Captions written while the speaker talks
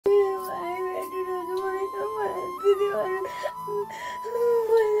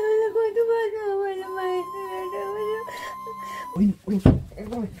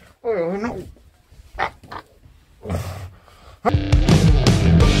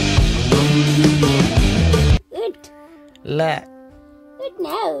ला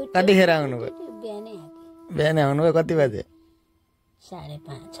कतिखेर आउनुभयो बिहानै आउनुभयो कति बजे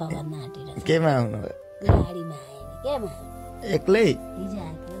 5:30 6 बज्न आँटेर केमा आउनुभयो गाडीमा आएन केमा एक्लै हिजो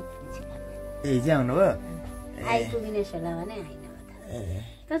हिजो आउनुभयो आइपुगिने सोला भने आइन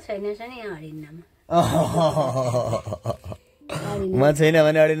त छैनस् नि हरिन्नमा म छैन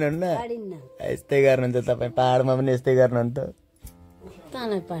भने अडिनुहुन्न हरिन्न यस्तै गर्नुहुन्छ तपाईँ पहाडमा पनि यस्तै गर्नुहुन्छ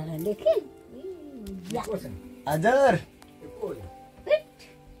तँलाई पाड देखे हजुर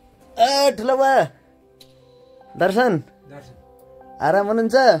ठुलो बा दर्शन आराम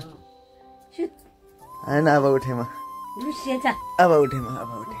हुनुहुन्छ होइन अब उठे म अब उठे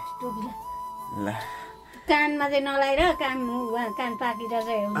ल कानमा चाहिँ नलाएर कान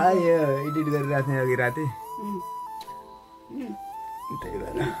पाकिरहेको आयो एडिट गरिरहेको थिएँ अघि राति त्यही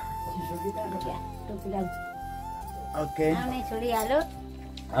भएर ओके छोडिहाल्यो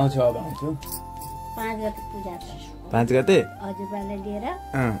आउँछु अब आउँछु 5 गते पूजा छ 5 गते हजुरबालाई लिएर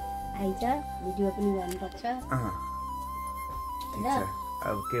आइज भिडियो पनि गर्नुपर्छ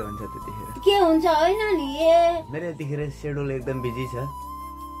अब के हुन्छ त्यतिखेर के हुन्छ होइन नि मेरो यतिखेर सेड्युल एकदम बिजी छ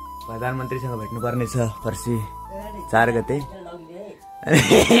प्रधानमन्त्रीसँग भेट्नुपर्ने छ पर्सि 4 गते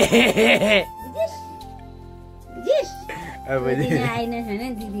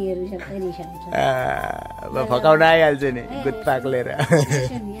दिदीहरू सबै रिसाउँछ अब फकाउन आइहाल्छ नि गुत्पाक लिएर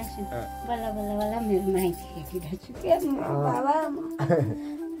बल्ल बल्ल बल्ल मेरो माइती हेरिरहेछु के बाबा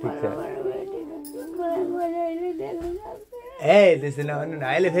ए त्यसो नभन्नु न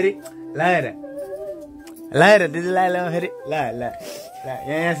अहिले फेरि लाएर दिदी लाएर फेरि ल ल ल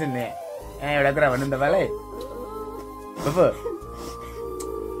यहाँ सुन्ने यहाँ एउटा कुरा भन्नु तपाईँलाई पप्पु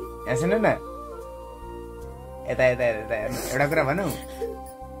यहाँ सुन्नु न यता यता यता हेर्नु एउटा कुरा भनौँ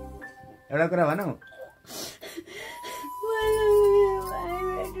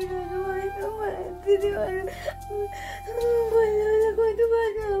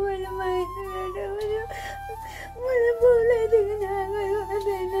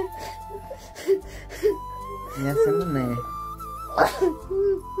यहाँ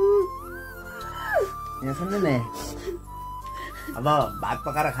सुन्नु न अब भात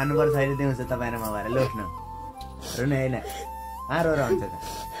पकाएर खानुपर्छ अहिले दिउँसो तपाईँ र म भएर लोट्नु रुने होइन रो हुन्छ त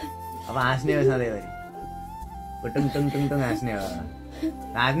अब हाँस्ने हो सधैँभरि टुङ टुङ टुङ टुङ हाँस्ने हो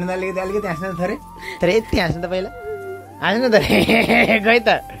हाँस्नु त अलिकति हाँस्नु थोरै तर यति हाँस्नु त पहिला हाँस्नु त खै त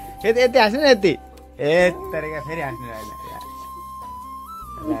यति हाँस्नु न यति तरिका फेरि हाँस्नु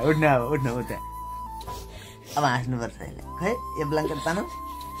उठ्नु अब उठ्नु उता अब हाँस्नुपर्छ अहिले खै यो ब्ल्याङ्केट तानु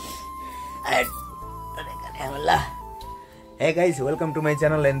ल hey guys welcome to my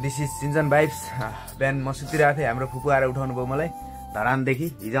channel and this is सिन्जन vibes बिहान म सुतिरहेको थिएँ हाम्रो फुपू आएर उठाउनु भयो मलाई धरानदेखि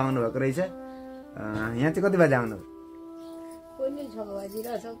हिजो आउनु भएको रहेछ यहाँ चाहिँ कति बजी आउनु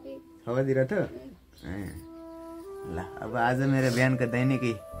 6 बजी रहेछ ल अब आज मेरो बिहानको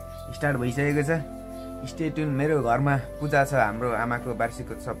दैनिकी स्टार्ट भइसकेको छ स्टे ट्युन मेरो घरमा पूजा छ हाम्रो आमाको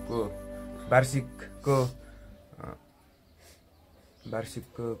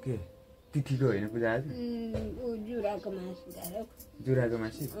वार्षिकको के तिथिको होइन पूजा आज जुराको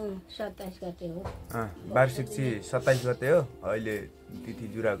मासी 27 गते हो वार्षिक चाहिँ 27 गते हो अहिले तिथि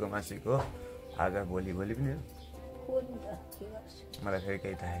जुराको मासिक हो आज भोलि पनि हो मलाई फेरि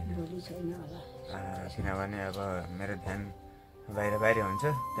केही थाहा छैन किनभने अब मेरो ध्यान बाहिर हुन्छ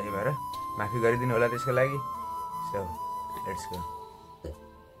त्यही भएर माफी गरिदिनु होला त्यसको लागि सो लेट्स गो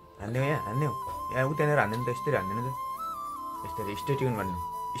हान्यौ यहाँ उतानेर हान्दिनु त यस्तरी हान्दिनु त यस्तरी स्टे ट्युन भन्नु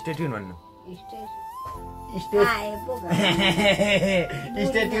स्टे ट्युन भन्नु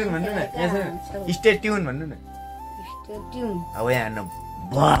न अब यहाँ हान्नु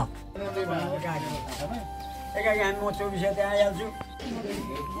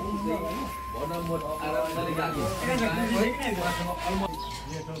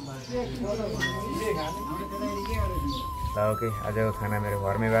ओके आजको खाना मेरो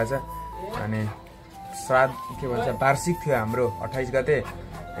घरमै भएको छ अनि श्राद्ध के भन्छ वार्षिक थियो हाम्रो 28 गते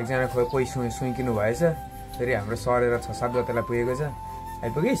एकजना कोही सुइकिनु भएछ फेरि हाम्रो सरेर 6-7 गतेलाई पुगेको छ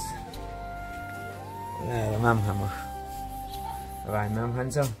आइपुगिस् माम खाम अब हामी माम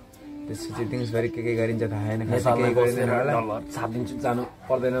खान्छौँ त्यसपछि दिउँसभरि के गरिन्छ थाहा छैन खासै केही गरिँदैन होला 7 दिन जानु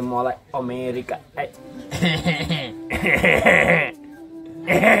पर्दैन मलाई अमेरिका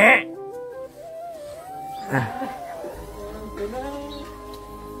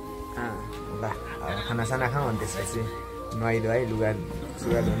खाना साना खाऊँ अनि त्यसपछि नुहाइधुवाई लुगा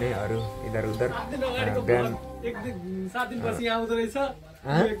सुगा धुने अरू इधर उधर बिहान 7 दिनपछि आउँदो रहेछ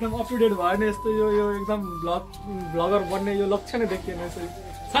एकदम अप टु डेट भयो नि यस्तो यो एकदम ब्लगर बन्ने यो लक्ष्य नै देखिएन यसै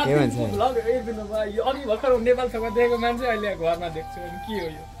 7 दिनको ब्लग एक दिन भयो यो अघि भर्खर नेपाल छमा देखेको मान्छे अहिले घरमा देख्छु अनि के हो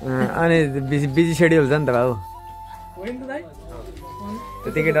यो अनि बिजी शेड्युल छ नि त बाबु होइन त दाइ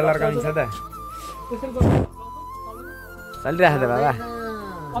त्यतिकै डलर कमाइन्छ त त्यसरी गर्नु चलिरहेको छ बाबा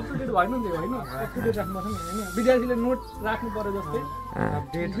अप टु डेट भएन नि होइन अप टु डेट राख्नु पर्छ नि होइन विद्यार्थीले नोट राख्नु पर्यो जस्तै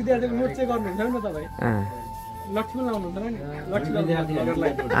विद्यार्थीले नोट चाहिँ गर्नुहुन्छ नि त तपाईँ लक्ष्मी लाउनुहुन्छ नि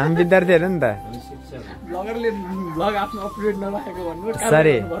हामी विद्यार्थीहरू नि त ब्लगरले ब्लग आफ्नो अप टु डेट नराखेको भन्नु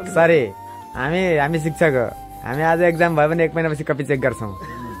सरी हामी शिक्षक हो हामी आज एक्जाम भयो भने 1 महिनापछि कपी चेक गर्छौँ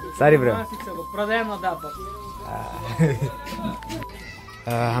सरी ब्रो प्रधान अध्यापक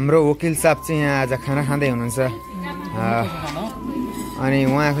हाम्रो वकिल साहब चाहिँ यहाँ आज खाना खाँदै हुनुहुन्छ अनि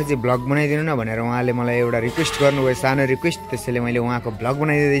उहाँको चाहिँ भ्लग बनाइदिनु न भनेर उहाँले मलाई एउटा रिक्वेस्ट गर्नुभयो सानो रिक्वेस्ट त्यसैले मैले उहाँको भ्लग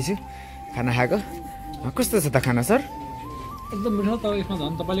बनाइदिँदैछु खाना खाएको कस्तो छ त खाना सर एकदम मिठो तर यसमा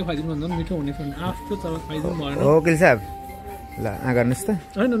झन् तपाईँले खुवाइदिनु भन्दा पनि मिठो हुनेछ नि आफ्नो तर खुवाइदिनु भएन वकिल साहब ल गर्नुहोस् त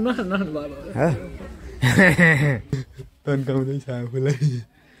होइन नखानु बाबा तन्काउँदैछ आफूलाई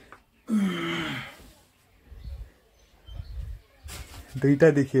दुईटा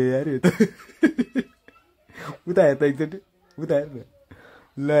देखियो यार यो त उता हेर त एकचोटि उता हेर न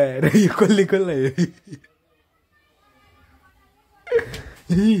ल हेर यो कसले केही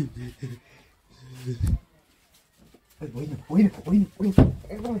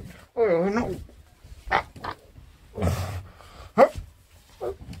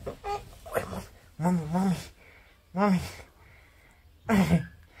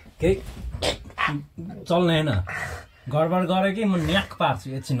चल्ने होइन गडबड गरे कि म न्याक पार्छु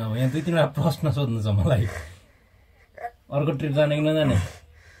एकछिन अब यहाँ 2-3 प्रश्न सोध्नु छ मलाई अर्को ट्रिप जाने कि नजाने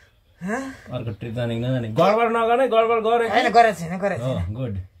अर्को ट्रिप जाने कि नजाने गडबड नगर्ने गडबड गरे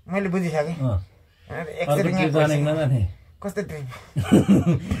गुड मैले बुझिसकेँ अर्को ट्रिप जाने कि नजाने कस्तो ट्रिप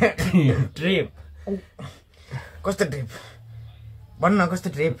ट्रिप कस्तो ट्रिप भन्न कस्तो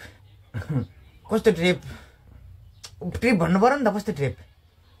ट्रिप ट्रिप भन्नु पर्यो नि त कस्तो ट्रिप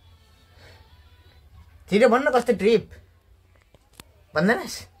छिटो भन्न कस्तो ट्रिप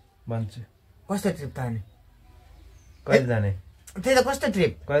भन्दैनस् भन्छु कस्तो ट्रिप त अनि कहिले जाने त्यही त कस्तो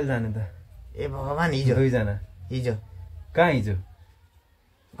ट्रिप कहिले जाने त ए भगवान् हिजो 2 जना हिजो कहाँ हिजो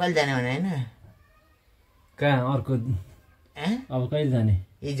कहिले जाने भने होइन कहाँ अर्को अब कहिले जाने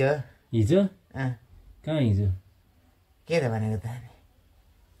हिजो कहाँ हिजो के त भनेको त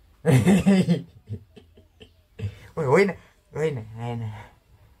होइन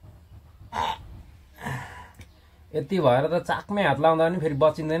यति भएर त चाकमै हात लाउँदा पनि फेरि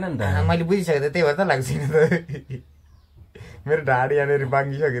बचिँदैन नि त मैले बुझिसकेँ त त्यही भएर त लाग्दैन त मेरो ढाड यहाँनिर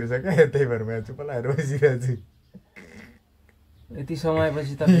बाङ्गिसकेको छ क्या त्यही भएर म चुप लगाएर बसिरहेको छु यति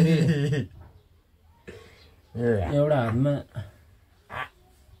समयपछि त फेरि एउटा हातमा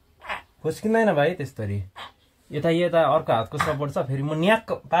खुस्किँदैन भाइ त्यस्तरी यता अर्को हातको सपोर्ट छ फेरि म न्याक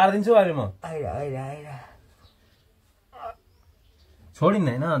पारिदिन्छु अहिले म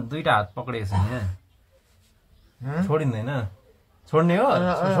छोडिँदैन 2टा हात पक्रेको छ यहाँ छोडिँदैन छोड्ने हो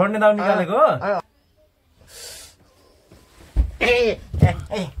छोड्ने दाउ निकालेको हो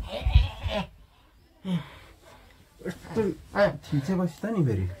थिचेपछि त नि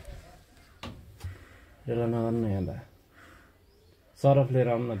फेरि यसलाई नगर्नु यहाँ सरफ लिएर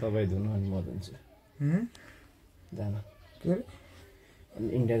आउनु न तपाईँ धुनु अनि म धुन्छु जान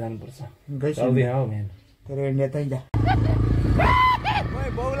इन्डिया जानुपर्छ जल्दी आऊ म्यान तर इन्डिया त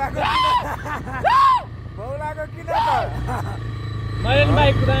बौलाको किन त मैले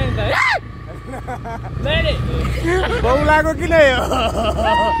बाइक कुदाएँ नि त है बौलाको किन यो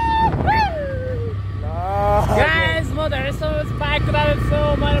गाइस म धेरै समय बाइक कुदाएको छु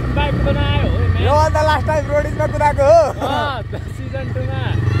मैले बाइक कुदाउन आयो यो अन्त लास्ट टाइम रोडिजमा कुदाएको हो सिजन 2 मा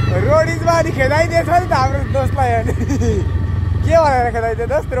रोडिजमा अनि खेदाइदिएछ नि त हाम्रो दोस्तलाई अनि के भनेर खेदाइदियो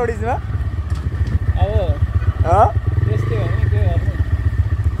दोस्त रोडिजमा अब त्यस्तै हो नि के गर्नु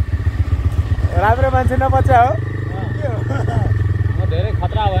राम्रो मान्छे नबचा हो म धेरै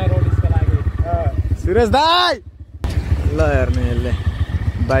खतरा भयो रोडिजको लागि सुरेश दाई ल हेर्नु यसले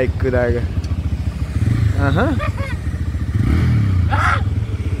बाइक कुदाएको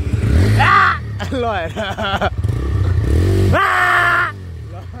ल हेर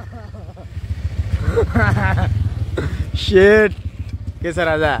शेट के छ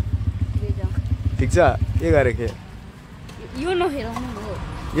राजा ठिक छ के गरे के यो नहेराउनु हो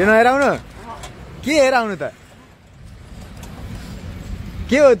यो नहेराउनु के हेराउनु त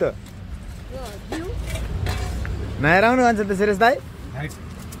के हो त नहेराउनु भन्छ त सुरेश दाई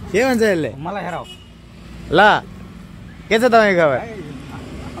के भन्छ यसले मलाई हेराउ ल के छ तपाईँको खबर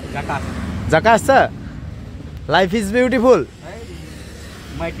झकास छ life is beautiful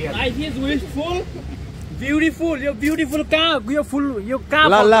life is wishful beautiful यो ब्युटिफुल कहाँ यो फुल यो कहाँ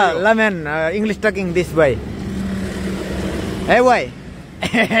ल ल ल man English talking this boy A boy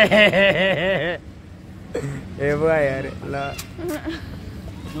A boy अरे ल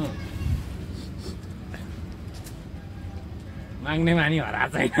माग्ने मानी हरा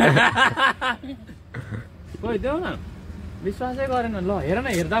छैन खोइ देऊ न विश्वासै गरेन ल हेर न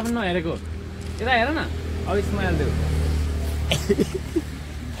हेर्दा पनि नहेरेको यता हेर न अब स्माइल देऊ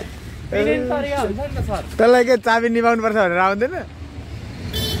तँलाई के चाबी निभाउनु पर्छ भनेर आउँदैन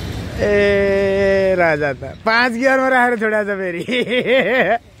ए राजा त 5 गियरमा राखेर छोडेको छ फेरि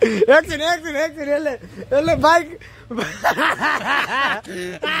एकछिन यसले बाइक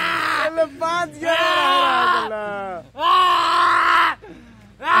यसले 5 गियरमा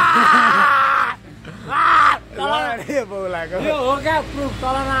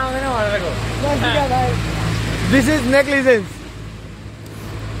दिस इज नेग्लिजेन्स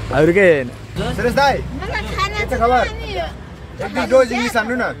अरू के सुरेश दाई के छ खबर एक दुई डोज इङ्ग्लिस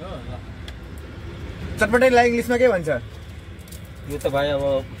हान्नु न चटपटाइलाई इङ्ग्लिसमा के भन्छ यो त भाइ अब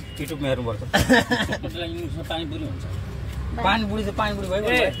युट्युबमा हेर्नुपर्छ पानीपुरी हुन्छ पानीपुरी चाहिँ पानीपुरी भयो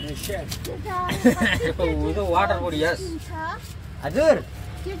वाटर बोडी यस हजुर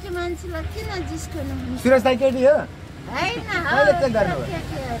सुरेश दाई केटी हो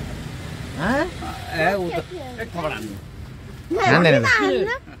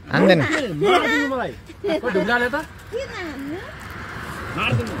हान्दैन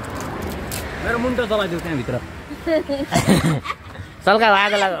मेरो मुन्टो चलाइदियो त्यहाँभित्र सल्का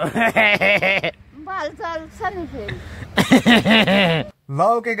भागो लाग्यो ल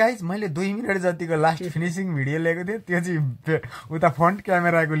ओके गाइज मैले 2 मिनट जतिको लास्ट फिनिसिङ भिडियो लिएको थिएँ त्यो चाहिँ उता फ्रन्ट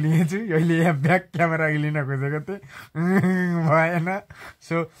क्यामेराको लिएछु अहिले यहाँ ब्याक क्यामेराको लिन खोजेको थिएँ भएन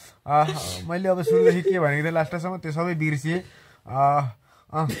सो मैले अब सुरुदेखि के भनेको थिएँ लास्टसम्म त्यो सबै बिर्सिएँ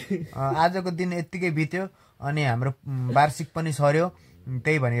आजको दिन यत्तिकै बित्यो अनि हाम्रो वार्षिक पनि सर्यो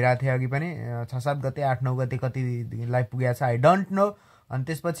त्यही भनिरहेको थिएँ अघि पनि 6-7 गते 8-9 गते कतिलाई पुगेको छ आई डोन्ट नो अनि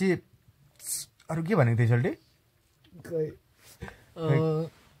त्यसपछि अरू के भनेको थिएँ सोल्टी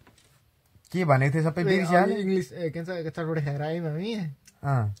के भनेको थिएँ सबै बिर्सिहाल्यो इङ्ग्लिस के भन्छ चटपटे खाएर आयौँ हामी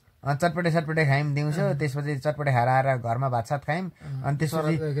चटपटे खायौँ दिउँसो त्यसपछि चटपटे खाएर आएर घरमा भात सात खायौँ अनि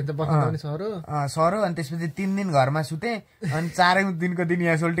त्यसपछि सरो अनि त्यसपछि 3 दिन घरमा सुतेँ अनि 4औं दिनको दिन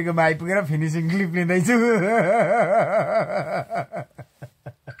यहाँ सोल्टीकोमा आइपुगेर फिनिसिङ क्लिप लिँदैछु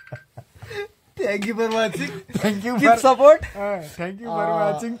Thank you for watching. Thank you Keep support. Thank you for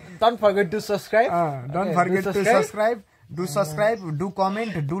watching. Don't forget to subscribe. Don't forget to subscribe. Do subscribe, do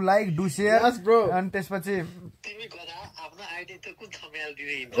comment, do like, do share. Yes, bro. And त्यसपछि तिमी गदा आफ्नो ID त कुन थमेल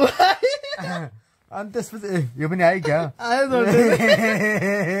दिने अनि त्यसपछि यो पनि आयो क्या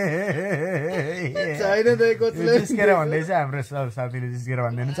जिस्केर भन्दैछ हाम्रो साथीले जिस्केर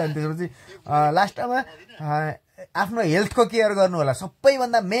भन्दैछ अनि त्यसपछि लास्टमा आफ्नो हेल्थको केयर गर्नु होला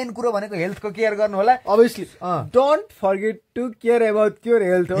सबैभन्दा मेन कुरो भनेको हेल्थको केयर गर्नु होला obviously don't forget to care about your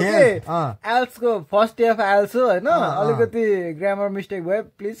health okay else को फर्स्ट एफ एल्स हो हैन अलिकति ग्रामर मिस्टेक भयो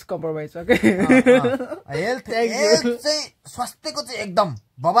प्लिज कम्प्रोमाइज ओके हेल्थ चाहिँ स्वास्थ्यको चाहिँ एकदम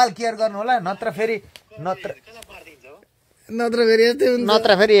बबाल केयर गर्नु होला नत्र फेरि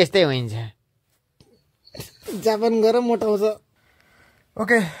यस्तै हुन्छ जापान गएर मोटाउँछ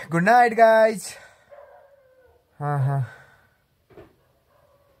ओके गुड नाइट गाइज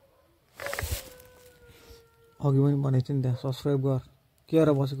अघि पनि भनेको छु नि त्यहाँ सब्सक्राइब गर के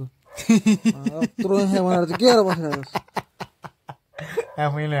गरेर बसेको यत्रो भनेर चाहिँ के गरेर बसेको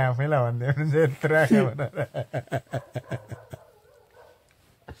आफैलाई भन्दै हुनुहुन्छ यत्रो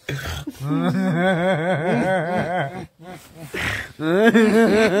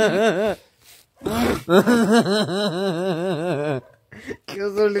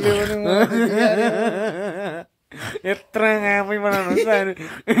यत्रो आफै बनाउनुहुन्छ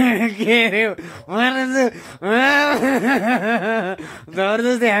के अरे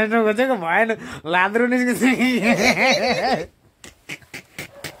जबरजस्ती हाँस्नु खोजेको भएन लाद्रो निस्किन्छ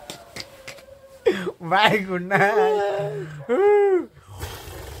बाई गुड नाइट